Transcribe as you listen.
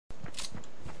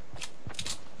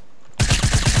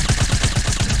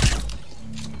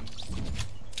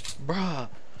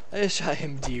wish I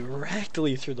am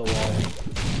directly through the wall.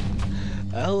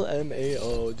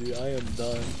 LMAO, dude, I am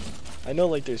done. I know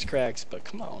like there's cracks, but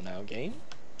come on now, game.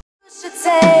 Should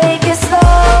take it slow.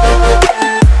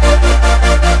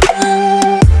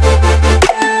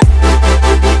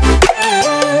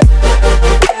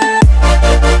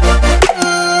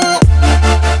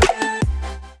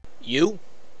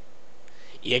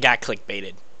 You got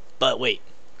clickbaited. But wait,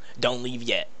 don't leave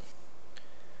yet.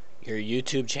 Your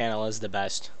YouTube channel is the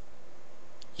best.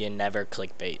 You never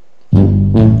clickbait.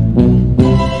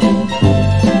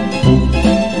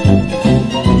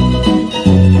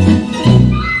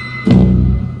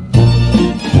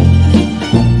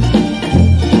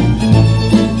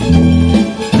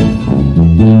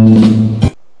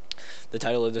 The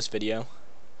title of this video: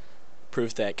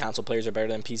 proof that console players are better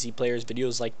than PC players.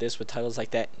 Videos like this with titles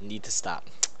like that need to stop.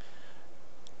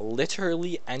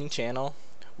 Literally any channel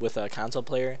with a console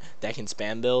player that can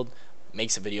spam build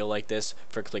makes a video like this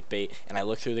for clickbait, and I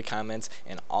look through the comments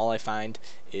and all I find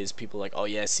is people like, oh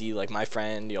yeah, see, like my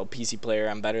friend, PC player,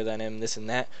 I'm better than him, this and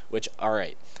that. Which,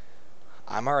 alright,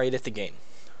 I'm alright at the game.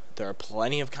 There are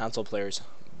plenty of console players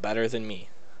better than me,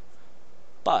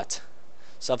 but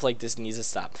stuff like this needs to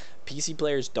stop. PC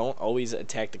players don't always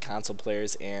attack the console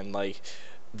players, and like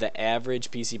the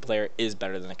average PC player is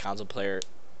better than a console player,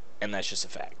 and that's just a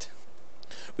fact.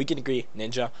 We can agree,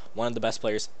 Ninja, one of the best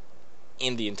players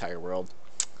in the entire world.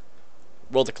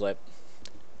 Roll the clip.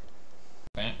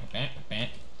 Let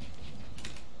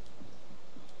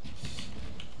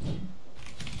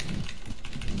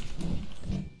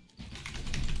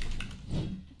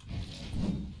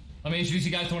me introduce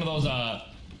you guys to one of those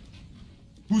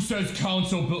who says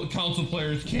console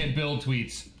players can't build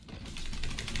tweets.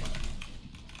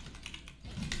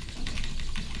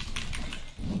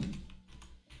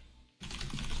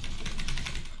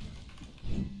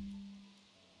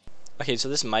 Okay, so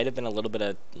this might have been a little bit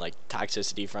of like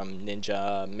toxicity from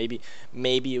Ninja. Maybe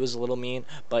it was a little mean,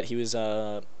 but he was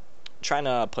trying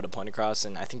to put a point across,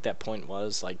 and I think that point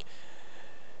was like,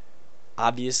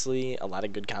 obviously a lot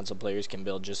of good console players can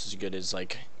build just as good as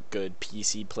like good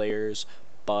PC players,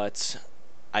 but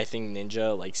I think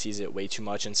Ninja like sees it way too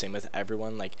much, and same with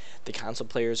everyone. Like the console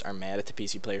players are mad at the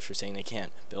PC players for saying they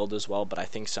can't build as well, but I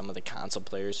think some of the console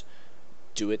players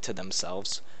do it to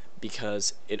themselves,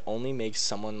 because it only makes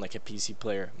someone like a PC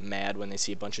player mad when they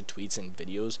see a bunch of tweets and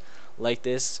videos like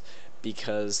this,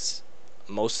 because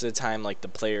most of the time like the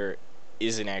player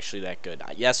isn't actually that good.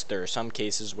 Yes, there are some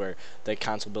cases where the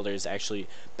console builder is actually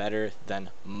better than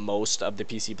most of the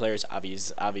PC players,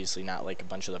 obviously not like a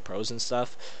bunch of the pros and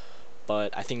stuff,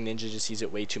 but I think Ninja just sees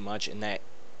it way too much, and that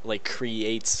like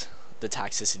creates the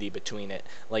toxicity between it.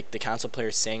 Like the console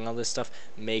players saying all this stuff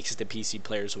makes the PC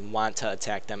players want to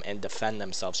attack them and defend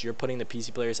themselves. You're putting the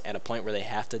PC players at a point where they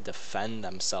have to defend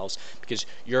themselves because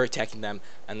you're attacking them,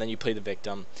 and then you play the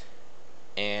victim,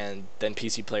 and then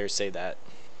PC players say that.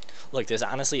 Look, this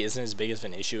honestly isn't as big of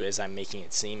an issue as I'm making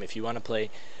it seem. If you want to play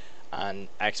on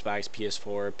Xbox,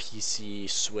 PS4, PC,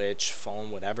 Switch, phone,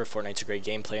 whatever, Fortnite's a great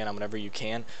game. Play it on whatever you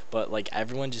can, but like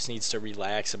everyone just needs to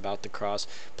relax about the cross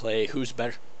play, who's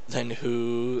better than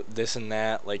who, this and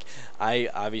that. Like I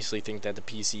obviously think that the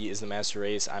PC is the master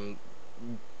race. I'm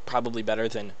probably better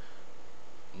than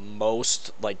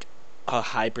most, like a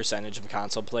high percentage of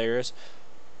console players,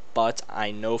 but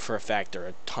I know for a fact there are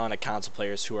a ton of console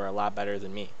players who are a lot better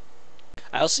than me.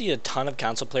 I also see a ton of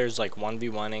console players like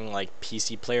 1v1ing like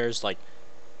PC players. Like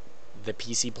the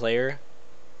PC player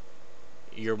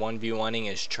you're 1v1ing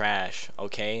is trash,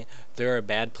 okay? There are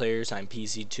bad players on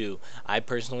PC too. I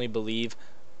personally believe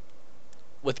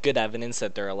with good evidence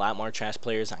that there are a lot more trash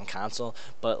players on console,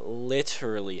 but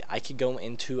literally I could go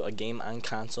into a game on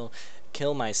console,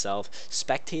 kill myself,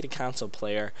 spectate a console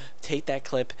player, take that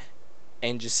clip,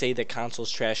 and just say that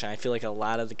console's trash. And I feel like a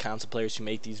lot of the console players who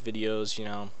make these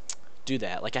videos, do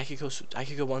that. Like I could go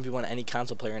 1v1 any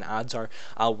console player, and odds are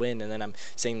I'll win, and then I'm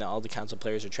saying that all the console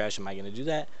players are trash. Am I going to do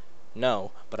that? No,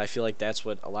 but I feel like that's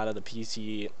what a lot of the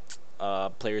PC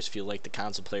players feel like the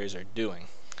console players are doing.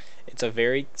 It's a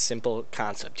very simple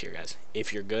concept here, guys.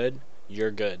 If you're good,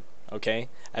 you're good, okay?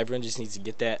 Everyone just needs to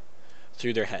get that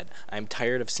through their head. I'm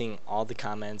tired of seeing all the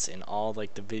comments and all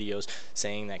like the videos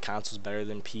saying that console's better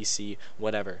than PC,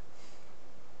 whatever.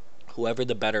 Whoever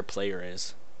the better player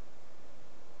is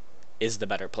the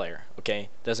better player, okay?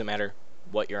 Doesn't matter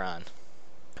what you're on.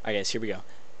 Alright guys, here we go.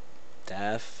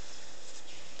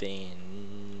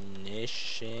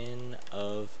 Definition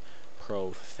of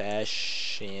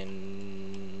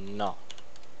professional.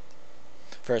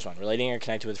 First one, relating or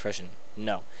connected with profession.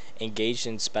 No. Engaged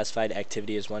in specified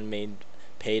activity is one made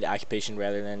paid occupation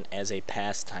rather than as a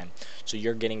pastime. So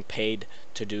you're getting paid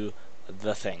to do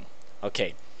the thing.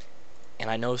 Okay. And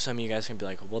I know some of you guys can be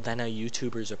like, well, then a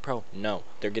YouTuber's a pro. No,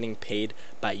 they're getting paid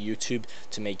by YouTube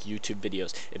to make YouTube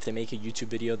videos. If they make a YouTube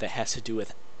video that has to do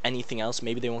with anything else,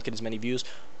 maybe they won't get as many views,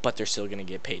 but they're still going to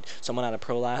get paid. Someone on a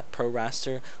pro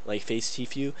roster like Face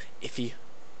Tfue, if he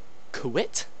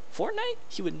quit Fortnite,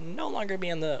 he would no longer be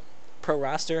on the pro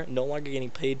roster, no longer getting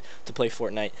paid to play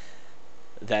Fortnite.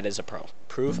 That is a pro.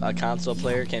 Proof a console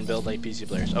player can build like PC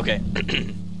players. Okay.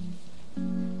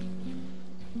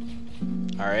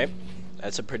 Alright.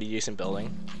 That's a pretty decent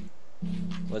building.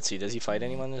 Let's see, does he fight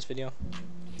anyone in this video?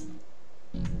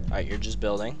 Alright, you're just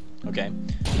building. Okay.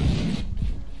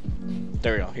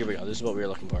 There we go. Here we go. This is what we were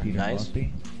looking for. Peter Nice.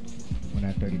 Frosty, one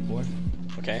at 34.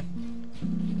 Okay.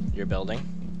 You're building.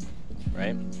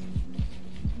 Right?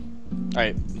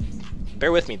 Alright.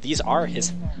 Bear with me. These are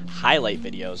his highlight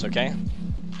videos, okay?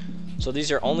 So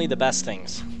these are only the best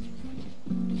things.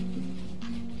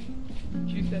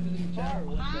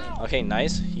 Okay,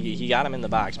 nice. He got him in the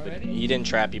box, but he didn't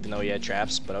trap even though he had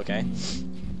traps, but okay.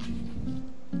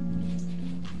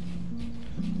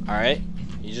 Alright.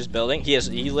 He's just building.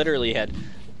 He literally had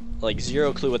like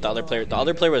zero clue what the other player. The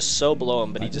other player was so below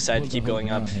him, but he decided to keep going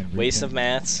up. Waste of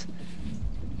mats.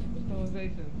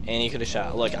 And he could have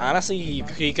shot. Look, honestly,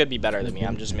 he could be better than me.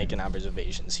 I'm just making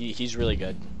observations. He's really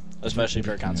good, especially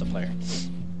for a console player.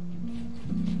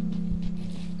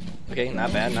 Okay,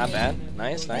 not bad, not bad.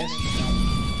 Nice, nice.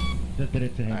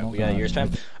 Alright, we got a year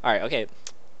spam. Alright, okay.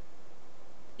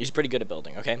 He's pretty good at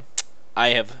building, okay? I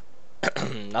have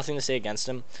nothing to say against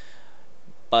him,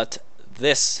 but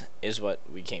this is what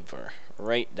we came for.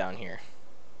 Right down here.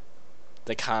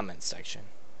 The comments section.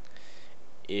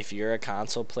 If you're a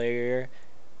console player,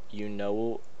 you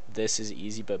know this is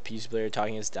easy, but PC player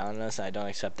talking is down on us, and I don't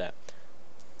accept that.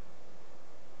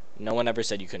 No one ever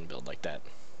said you couldn't build like that.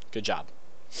 Good job.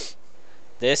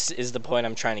 This is the point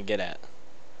I'm trying to get at.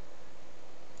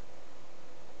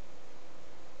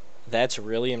 That's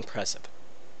really impressive.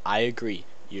 I agree.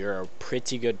 You're a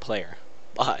pretty good player.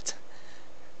 But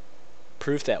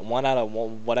proof that 1 out of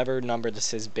whatever number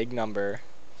this is, big number,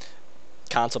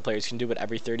 console players can do what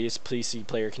every 30th PC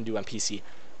player can do on PC.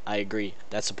 I agree.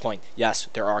 That's the point. Yes,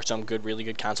 there are some good, really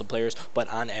good console players, but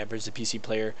on average, the PC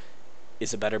player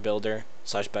is a better builder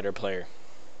 / better player.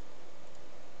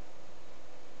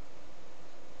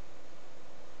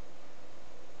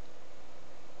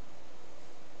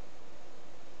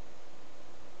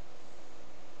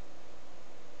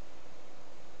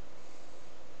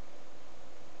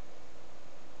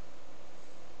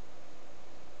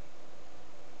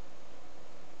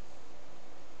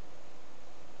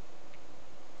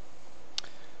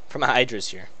 From Hydra's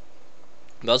here.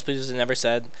 Most PC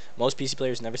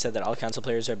players never said that all console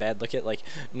players are bad. Look at like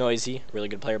Noisy, really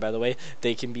good player by the way.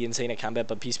 They can be insane at combat,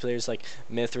 but PC players like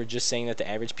Myth were just saying that the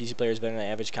average PC player is better than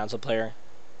the average console player.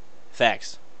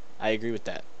 Facts. I agree with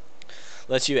that.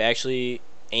 Lets you actually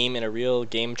aim in a real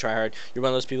game, try hard. You're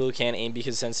one of those people who can't aim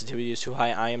because sensitivity is too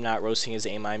high. I am not roasting his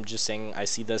aim. I'm just saying I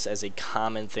see this as a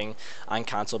common thing on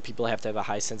console. People have to have a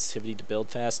high sensitivity to build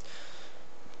fast,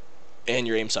 and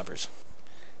your aim suffers.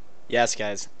 Yes,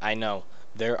 guys, I know.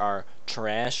 There are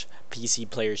trash PC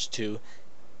players too.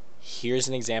 Here's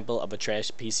an example of a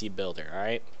trash PC builder,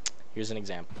 alright? Here's an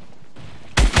example.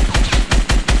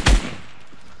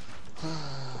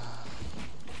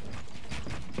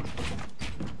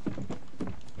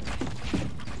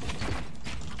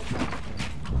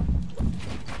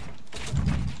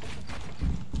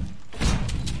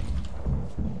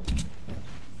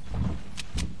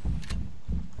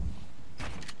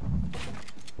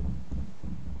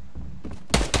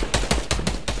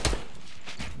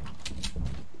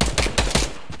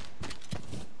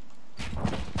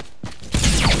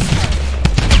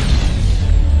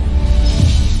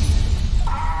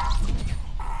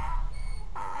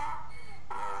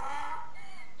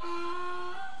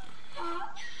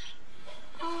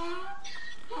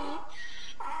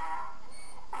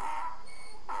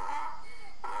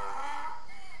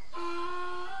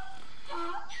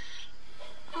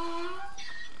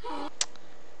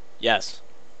 Yes,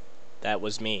 that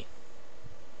was me.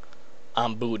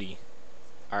 I'm booty.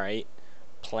 Alright?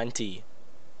 Plenty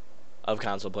of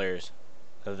console players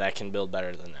that can build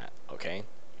better than that, okay?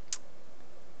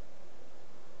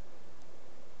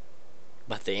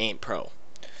 But they ain't pro.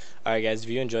 Alright guys, if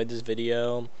you enjoyed this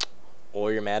video,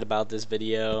 or you're mad about this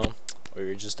video, or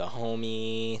you're just a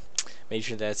homie, make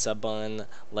sure that sub button,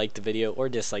 like the video, or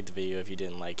dislike the video if you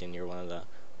didn't like it and you're one of the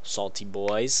salty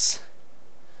boys.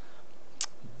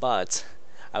 But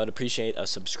I would appreciate a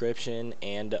subscription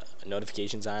and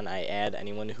notifications on. I add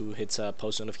anyone who hits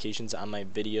post notifications on my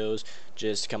videos.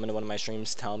 Just come into one of my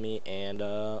streams, tell me, and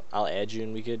I'll add you,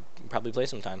 and we could probably play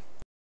sometime.